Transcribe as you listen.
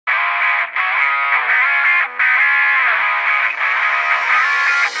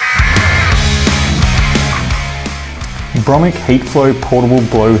Bromic Heat-Flo portable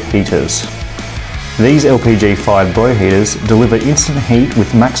blow heaters. These LPG-fired blow heaters deliver instant heat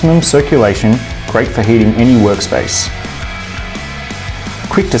with maximum circulation, great for heating any workspace.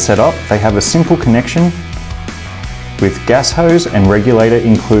 Quick to set up, they have a simple connection with gas hose and regulator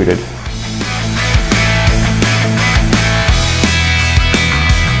included.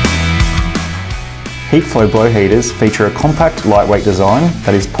 Heat-Flo blow heaters feature a compact, lightweight design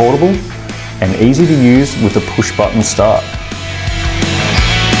that is portable and easy to use with a push-button start.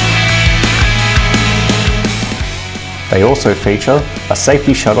 They also feature a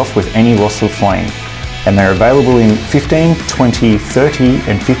safety shutoff with any loss of flame, and they're available in 15, 20, 30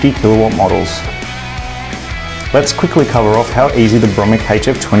 and 50 kilowatt models. Let's quickly cover off how easy the Bromic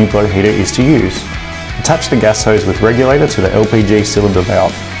HF20 blow heater is to use. Attach the gas hose with regulator to the LPG cylinder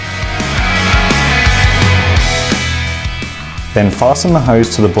valve. Then fasten the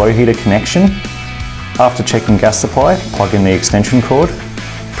hose to the blow heater connection. After checking gas supply, plug in the extension cord.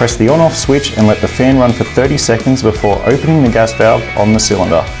 Press the on-off switch and let the fan run for 30 seconds before opening the gas valve on the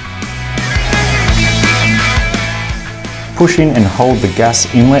cylinder. Push in and hold the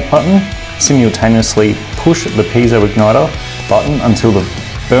gas inlet button. Simultaneously push the piezo igniter button until the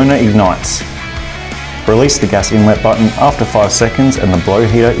burner ignites. Release the gas inlet button after 5 seconds and the blow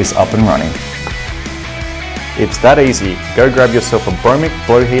heater is up and running. It's that easy. Go grab yourself a Bromic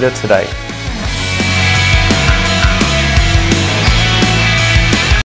blow heater today.